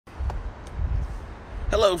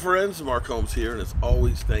Hello friends, Mark Holmes here, and as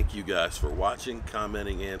always, thank you guys for watching,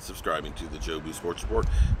 commenting, and subscribing to the Joe Boo Sports Report.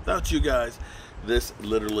 Without you guys, this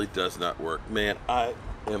literally does not work. Man, I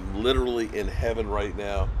am literally in heaven right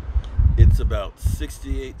now. It's about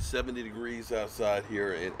 68, 70 degrees outside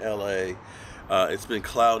here in LA. It's been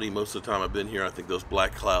cloudy most of the time I've been here. I think those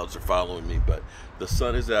black clouds are following me, but the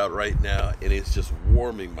sun is out right now, and it's just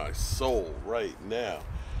warming my soul right now.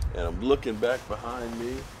 And I'm looking back behind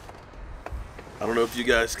me. I don't know if you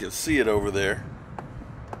guys can see it over there,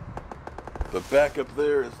 but back up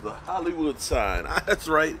there is the Hollywood sign. That's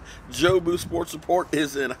right, Joe Boo Sports Report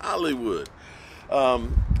is in Hollywood.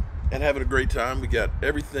 And having a great time. We got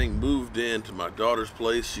everything moved into my daughter's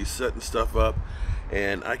place. She's setting stuff up,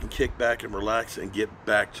 and I can kick back and relax and get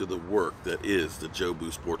back to the work that is the Joe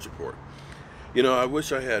Boo Sports Report. You know, I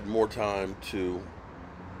wish I had more time to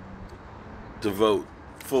devote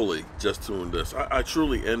fully just to this. I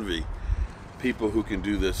truly envy people who can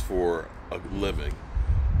do this for a living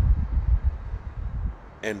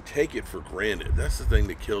and take it for granted. That's the thing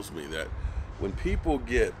that kills me, that when people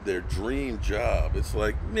get their dream job, it's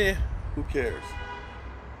like, meh, who cares?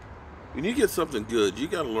 When you get something good, you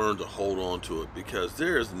got to learn to hold on to it, because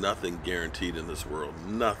there is nothing guaranteed in this world,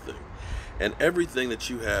 nothing. And everything that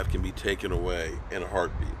you have can be taken away in a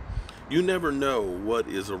heartbeat. You never know what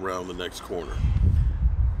is around the next corner.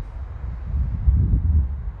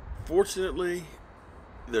 Fortunately,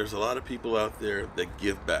 there's a lot of people out there that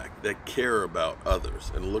give back, that care about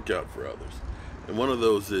others and look out for others. And one of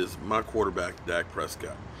those is my quarterback, Dak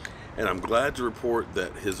Prescott. And I'm glad to report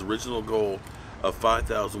that his original goal of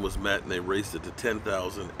 5,000 was met, and they raised it to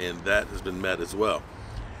 10,000, and that has been met as well.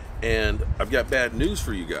 And I've got bad news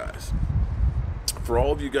for you guys. For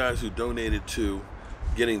all of you guys who donated to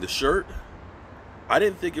getting the shirt, I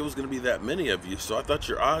didn't think it was going to be that many of you, so I thought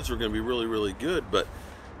your odds were going to be really, really good, but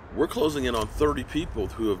we're closing in on 30 people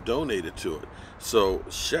who have donated to it. So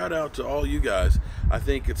shout out to all you guys. I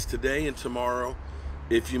think it's today and tomorrow.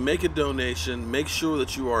 If you make a donation, make sure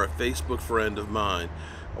that you are a Facebook friend of mine,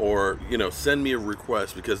 or send me a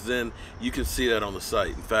request, because then you can see that on the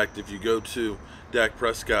site. In fact, if you go to Dak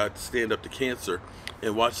Prescott Stand Up to Cancer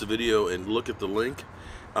and watch the video and look at the link,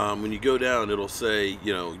 when you go down, it'll say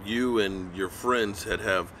you and your friends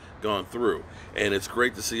have gone through, and it's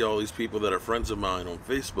great to see all these people that are friends of mine on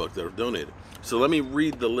Facebook that have donated. So let me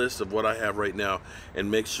read the list of what I have right now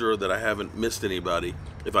and make sure that I haven't missed anybody.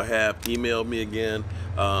 If I have, email me again,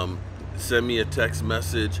 send me a text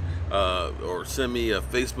message, or send me a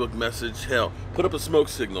Facebook message. Hell, put up a smoke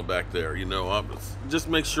signal back there. Just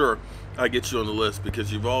make sure I get you on the list,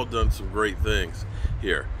 because you've all done some great things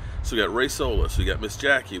here. So we got Ray Solis, we got Miss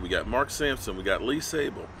Jackie, we got Mark Sampson, we got Lee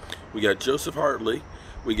Sable, we got Joseph Hartley,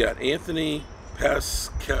 we got Anthony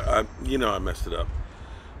Pascal, I messed it up,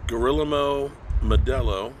 Guerrillamo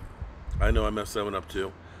Modelo, I know I messed that one up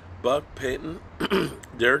too, Buck Payton,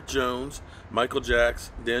 Derek Jones, Michael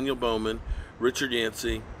Jacks, Daniel Bowman, Richard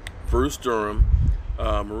Yancey, Bruce Durham,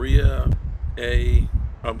 Mario A.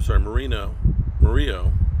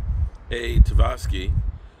 Tavasky,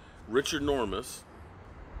 Richard Normus,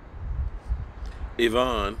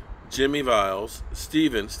 Yvonne, Jimmy Viles,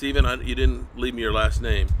 Steven, you didn't leave me your last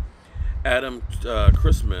name, Adam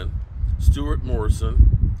Chrisman, Stuart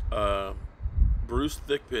Morrison, Bruce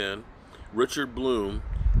Thickpen, Richard Bloom,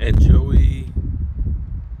 and Joey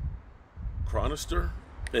Chronister,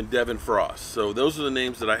 and Devin Frost. So those are the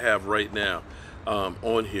names that I have right now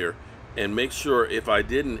on here. And make sure, if I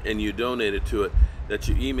didn't and you donated to it, that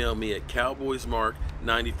you email me at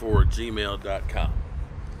cowboysmark94@gmail.com.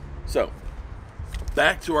 So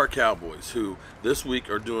back to our Cowboys, who this week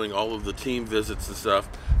are doing all of the team visits and stuff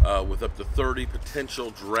with up to 30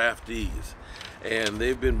 potential draftees. And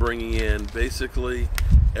they've been bringing in basically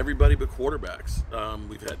everybody but quarterbacks.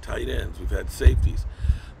 We've had tight ends, we've had safeties,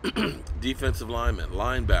 defensive linemen,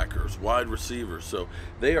 linebackers, wide receivers. So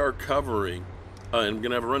they are covering, and we're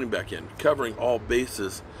going to have a running back in, covering all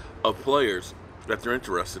bases of players that they're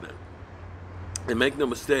interested in. And make no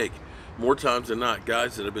mistake, more times than not,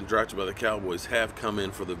 guys that have been drafted by the Cowboys have come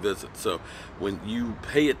in for the visit. So when you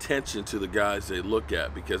pay attention to the guys they look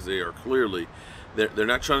at, because they are clearly, they're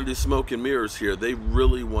not trying to do smoke and mirrors here. They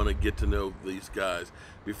really want to get to know these guys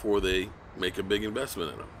before they make a big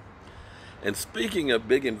investment in them. And speaking of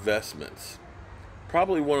big investments,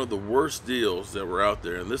 probably one of the worst deals that were out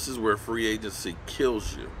there, and this is where free agency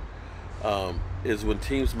kills you, is when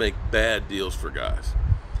teams make bad deals for guys.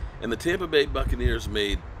 And the Tampa Bay Buccaneers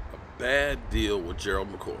made bad deal with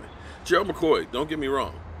Gerald McCoy. Gerald McCoy, don't get me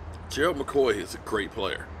wrong, Gerald McCoy is a great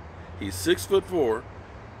player. He's 6'4",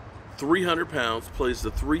 300 pounds, plays the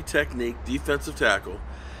three technique defensive tackle,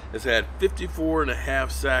 has had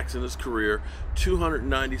 54.5 sacks in his career,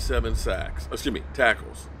 297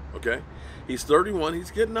 tackles. Okay, he's 31.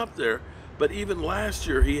 He's getting up there. But even last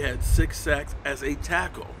year, he had 6 sacks as a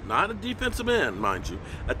tackle, not a defensive end, mind you,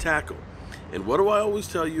 a tackle. And what do I always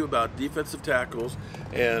tell you about defensive tackles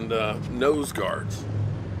and nose guards?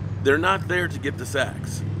 They're not there to get the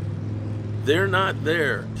sacks. They're not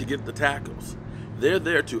there to get the tackles. They're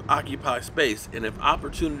there to occupy space, and if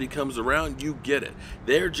opportunity comes around, you get it.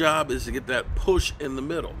 Their job is to get that push in the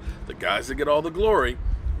middle. The guys that get all the glory,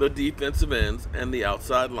 the defensive ends and the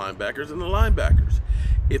outside linebackers and the linebackers.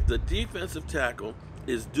 If the defensive tackle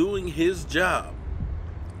is doing his job,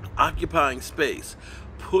 occupying space,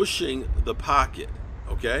 pushing the pocket,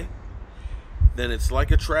 okay, then it's like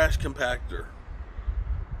a trash compactor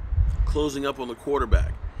closing up on the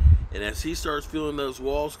quarterback. And as he starts feeling those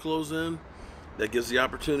walls close in, that gives the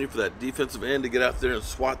opportunity for that defensive end to get out there and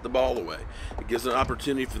swat the ball away. It gives an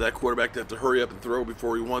opportunity for that quarterback to have to hurry up and throw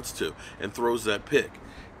before he wants to and throws that pick.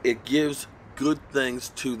 It gives good things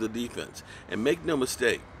to the defense. And make no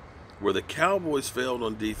mistake, where the Cowboys failed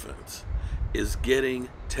on defense is getting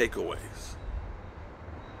takeaways.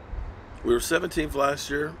 We were 17th last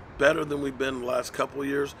year, better than we've been the last couple of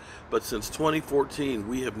years, but since 2014,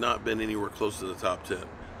 we have not been anywhere close to the top 10.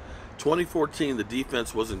 2014, the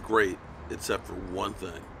defense wasn't great, except for one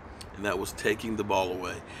thing, and that was taking the ball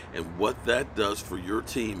away. And what that does for your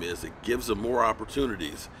team is it gives them more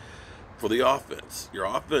opportunities for the offense. Your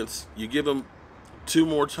offense, you give them 2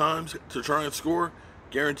 more times to try and score,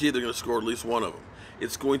 guaranteed they're going to score at least one of them.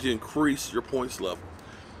 It's going to increase your points level.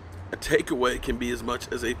 A takeaway can be as much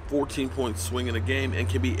as a 14-point swing in a game and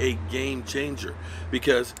can be a game changer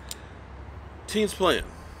because teams playing.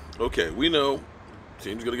 Okay, we know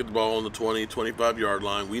team's going to get the ball on the 20, 25-yard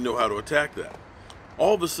line. We know how to attack that.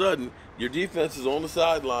 All of a sudden, your defense is on the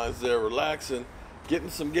sidelines there relaxing, getting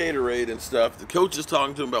some Gatorade and stuff. The coach is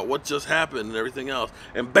talking to them about what just happened and everything else.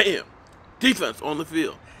 And bam, defense on the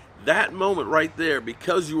field. That moment right there,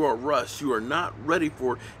 because you are rushed, you are not ready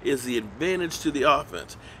for it, is the advantage to the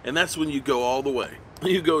offense. And that's when you go all the way.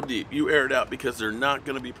 You go deep. You air it out because they're not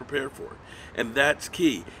going to be prepared for it. And that's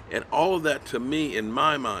key. And all of that, to me, in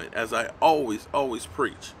my mind, as I always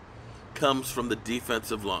preach, comes from the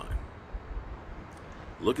defensive line.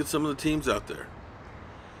 Look at some of the teams out there.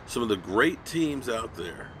 Some of the great teams out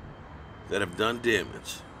there that have done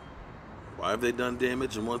damage. Why have they done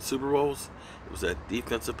damage and won Super Bowls? It was that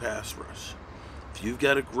defensive pass rush. If you've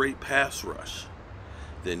got a great pass rush,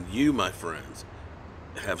 then you, my friends,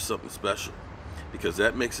 have something special, because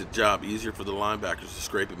that makes the job easier for the linebackers to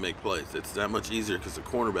scrape and make plays. It's that much easier because the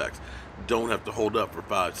cornerbacks don't have to hold up for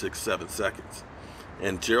 5, 6, 7 seconds.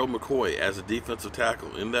 And Gerald McCoy as a defensive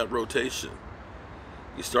tackle in that rotation,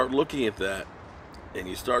 you start looking at that and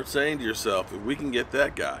you start saying to yourself, if we can get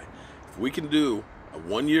that guy, if we can do a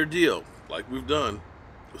 1-year deal like we've done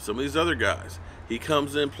with some of these other guys, he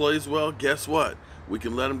comes in, plays well, guess what? We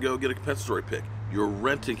can let him go get a compensatory pick. You're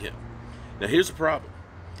renting him. Now here's the problem.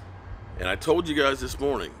 And I told you guys this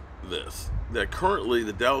morning that currently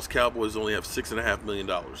the Dallas Cowboys only have $6.5 million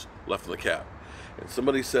left in the cap. And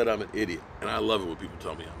somebody said I'm an idiot. And I love it when people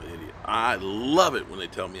tell me I'm an idiot. I love it when they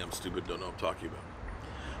tell me I'm stupid, don't know what I'm talking about.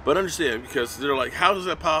 But understand, because they're like, how is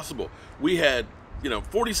that possible? We had,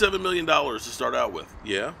 $47 million to start out with.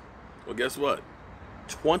 Yeah? Well, guess what?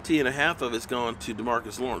 20.5 of it's gone to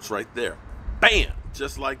DeMarcus Lawrence right there. Bam!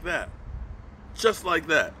 Just like that. Just like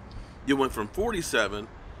that. You went from 47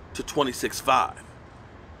 to 26.5.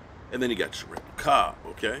 And then you got your Randall Cobb,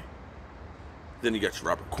 okay? Then you got your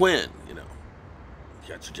Robert Quinn, You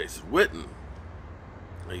got your Jason Witten.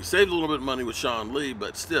 Now, you saved a little bit of money with Sean Lee,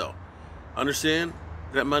 but still, understand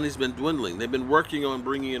that money's been dwindling. They've been working on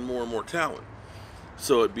bringing in more and more talent.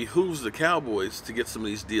 So it behooves the Cowboys to get some of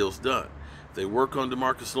these deals done. If they work on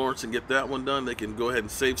DeMarcus Lawrence and get that one done, they can go ahead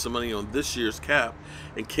and save some money on this year's cap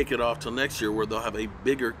and kick it off till next year, where they'll have a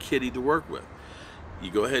bigger kitty to work with.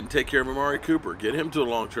 You go ahead and take care of Amari Cooper, get him to a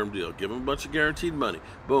long-term deal, give him a bunch of guaranteed money.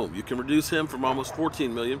 Boom, you can reduce him from almost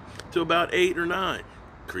 $14 million to about 8 or 9,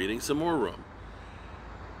 creating some more room.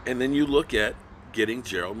 And then you look at getting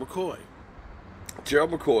Gerald McCoy.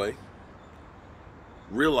 Gerald McCoy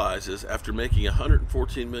realizes, after making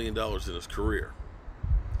 $114 million in his career,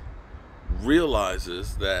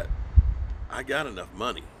 realizes that I got enough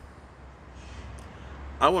money.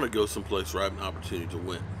 I want to go someplace where I have an opportunity to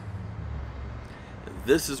win. And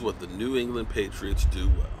this is what the New England Patriots do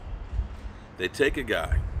well. They take a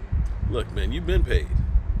guy. Look, man, you've been paid.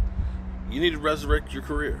 You need to resurrect your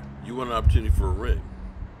career. You want an opportunity for a ring.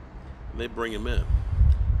 And they bring him in.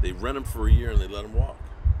 They rent him for a year and they let him walk.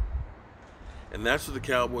 And that's what the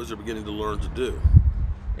Cowboys are beginning to learn to do.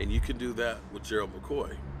 And you can do that with Gerald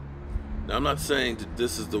McCoy. Now, I'm not saying that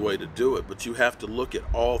this is the way to do it, but you have to look at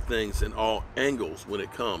all things and all angles when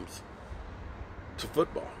it comes to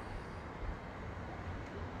football.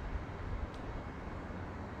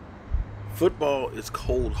 Football is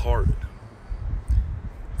cold-hearted.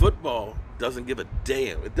 Football doesn't give a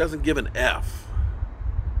damn. It doesn't give an F.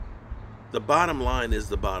 The bottom line is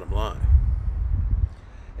the bottom line.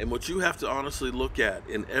 And what you have to honestly look at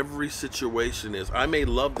in every situation is, I may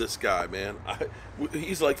love this guy, man.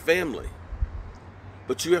 He's like family.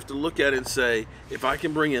 But you have to look at it and say, if I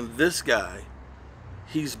can bring in this guy,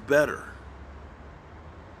 he's better.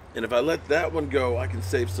 And if I let that one go, I can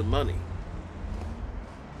save some money.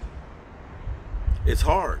 It's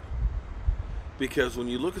hard. Because when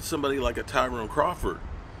you look at somebody like a Tyrone Crawford,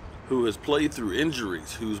 who has played through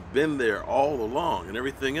injuries, who's been there all along and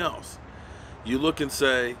everything else, you look and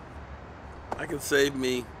say, I can save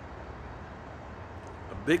me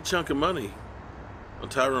a big chunk of money on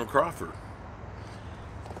Tyrone Crawford.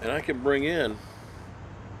 And I can bring in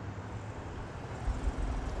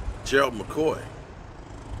Gerald McCoy.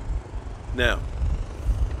 Now,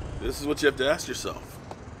 this is what you have to ask yourself.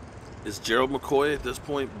 Is Gerald McCoy at this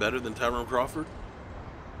point better than Tyrone Crawford?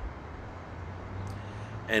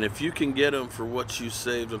 And if you can get him for what you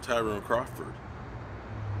saved on Tyrone Crawford,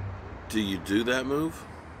 do you do that move?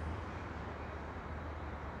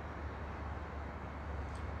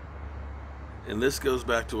 And this goes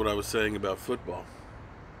back to what I was saying about football.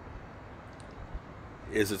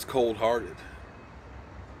 Is it's cold-hearted.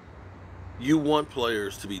 You want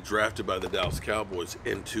players to be drafted by the Dallas Cowboys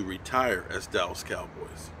and to retire as Dallas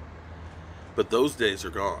Cowboys. But those days are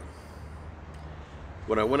gone.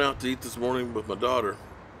 When I went out to eat this morning with my daughter,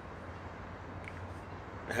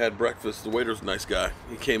 I had breakfast. The waiter's a nice guy.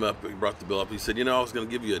 He came up, he brought the bill up. He said, I was going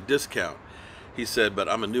to give you a discount. He said, but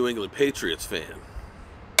I'm a New England Patriots fan.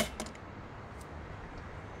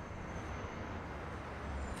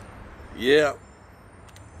 Yeah,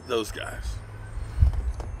 those guys.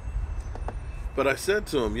 But I said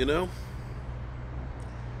to him, the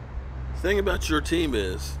thing about your team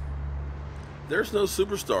is there's no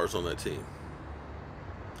superstars on that team.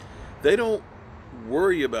 They don't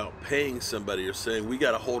worry about paying somebody or saying, we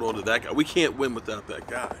got to hold on to that guy. We can't win without that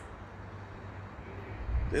guy.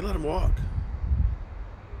 They let him walk.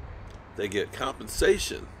 They get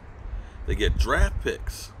compensation. They get draft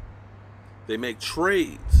picks. They make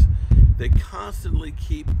trades. They constantly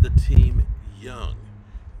keep the team young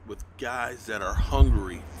with guys that are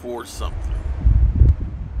hungry for something.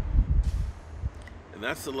 And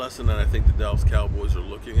that's the lesson that I think the Dallas Cowboys are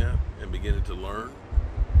looking at and beginning to learn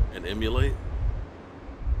and emulate.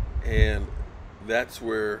 And that's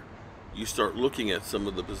where you start looking at some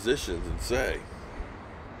of the positions and say,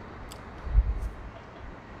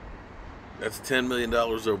 that's $10 million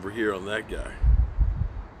over here on that guy.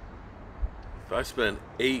 If I spend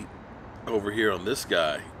 $8 over here on this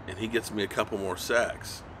guy and he gets me a couple more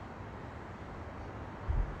sacks,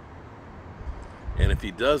 and if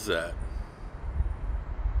he does that,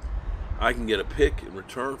 I can get a pick in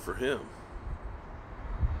return for him.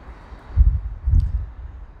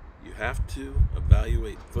 You have to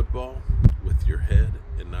evaluate football with your head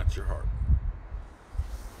and not your heart.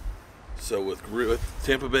 So with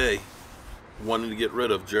Tampa Bay wanting to get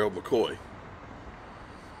rid of Gerald McCoy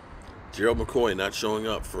not showing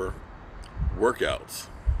up for workouts,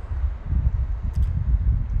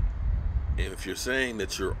 and if you're saying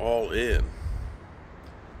that you're all in,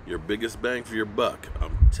 your biggest bang for your buck,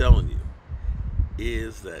 I'm telling you,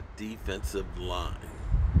 is that defensive line.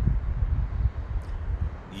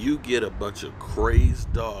 You get a bunch of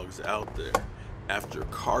crazed dogs out there after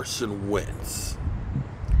Carson Wentz,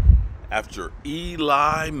 after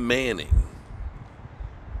Eli Manning,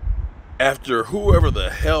 after whoever the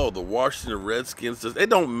hell the Washington Redskins does. It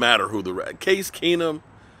don't matter who Case Keenum,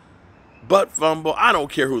 butt fumble, I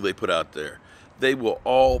don't care who they put out there. They will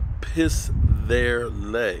all piss their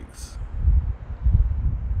legs.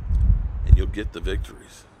 And you'll get the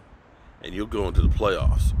victories. And you'll go into the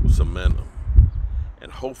playoffs with some momentum.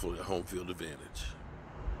 And hopefully a home field advantage.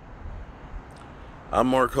 I'm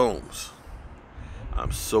Mark Holmes.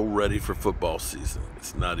 I'm so ready for football season.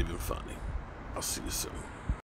 It's not even funny. I'll see you soon.